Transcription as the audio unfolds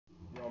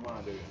don't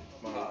mind, dude.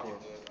 Mind No, recording.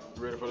 good.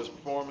 You ready for this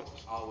performance?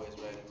 Always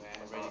ready, man.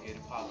 Ready to get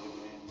it poppin', man.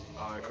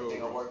 All right, cool.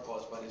 Everything I work for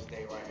is for this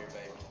day right here,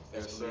 baby.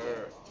 Yes,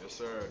 sir. Yes,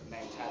 sir.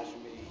 Name Titus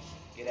Ramiz.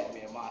 Get at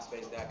me at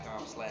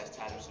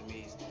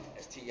myspace.com/TitusRamiz.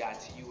 That's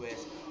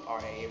TITUSRAMIZ.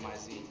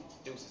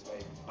 Deuces,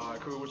 baby. All right,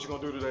 cool. What you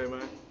gonna do today,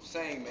 man?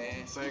 Sing,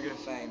 man. Singing?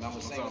 Sing. I'm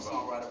a singer,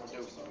 songwriter,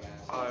 producer, man.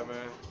 All right,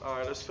 man. All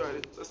right, let's try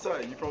it. Let's try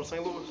it. You from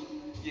St. Louis?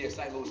 Yeah,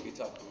 St. Louis,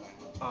 Kentucky, man.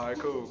 All right,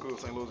 cool, cool.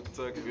 St. Louis,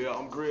 Kentucky. Yeah,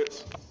 I'm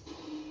Grits.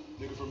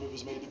 Nigga from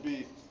Memphis made the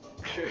beat.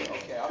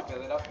 Okay, I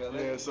feel it.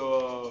 Yeah,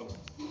 so,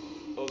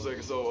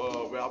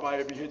 man, I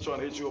might be trying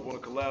to hit you up on a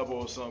collab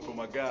or something for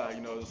my guy,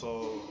 you know,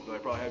 so,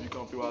 like, probably have you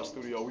come through our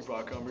studio, we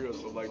probably come here or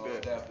something like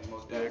that.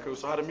 Most definitely. Yeah, cool.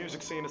 So how the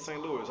music scene in St.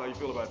 Louis, how you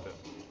feel about that?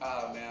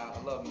 Man, I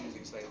love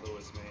music in St.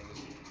 Louis, man.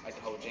 Just like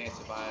the whole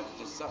dancing vibe,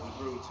 just something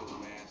grew to,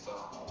 man. So,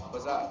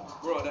 but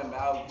growing up, man,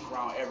 I was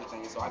around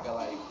everything, so I got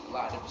like a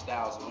lot of different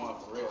styles in one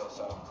for real,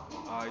 so.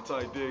 All right,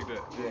 tight, dig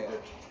that, dig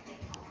that.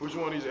 Which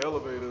one of these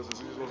elevators is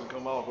he supposed to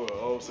come off of?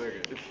 Oh,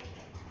 second.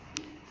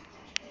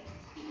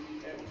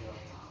 There we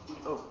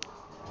go. Oh,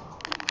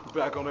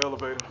 back on the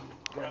elevator.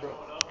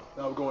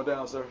 Now we're going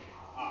down, sir.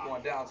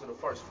 Going down to the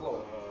first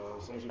floor.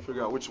 As soon as you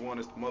figure out which one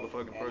is the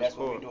motherfucking first that's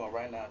floor. what we're doing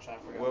right now, trying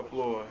to figure out what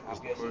floor is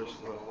the first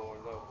floor. The lower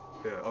level.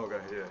 Yeah,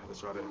 okay, yeah, let's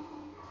try that.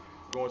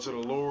 Going to the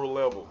lower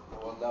level.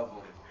 Lower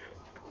level.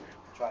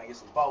 Trying to get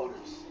some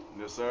boulders.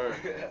 Yes, sir.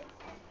 Yes,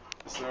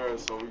 sir.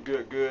 So we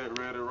good,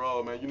 ready to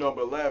roll, man. You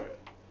number 11.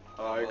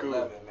 All right, cool.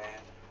 11,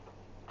 man.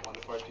 One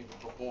of the first people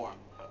to perform.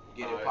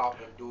 Get it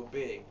poppin', do it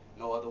big.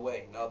 No other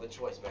way, no other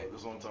choice, baby.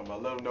 That's what I'm talking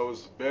about. Let them know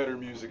it's better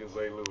music in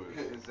St. Louis.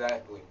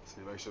 Exactly.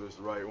 See, make sure it's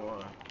the right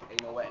one.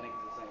 Ain't no wet niggas in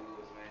St.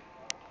 Louis, man.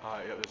 All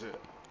right, yeah, that's it.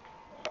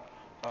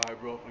 All right,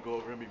 bro. I'm gonna go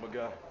over and meet my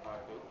guy. All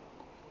right, dude.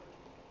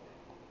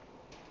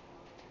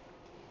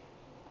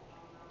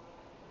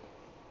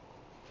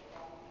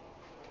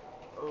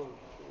 Oh,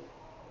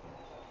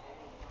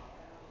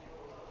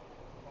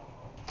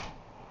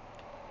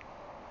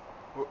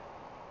 shit.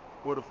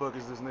 Where the fuck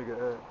is this nigga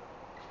at?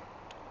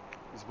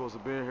 He's supposed to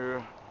be in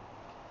here.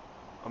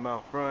 I'm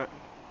out front.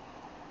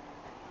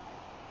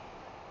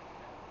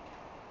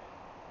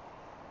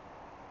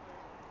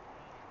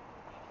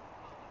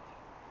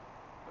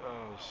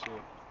 Oh,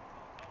 shit.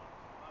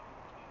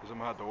 Guess I'm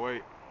gonna have to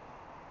wait.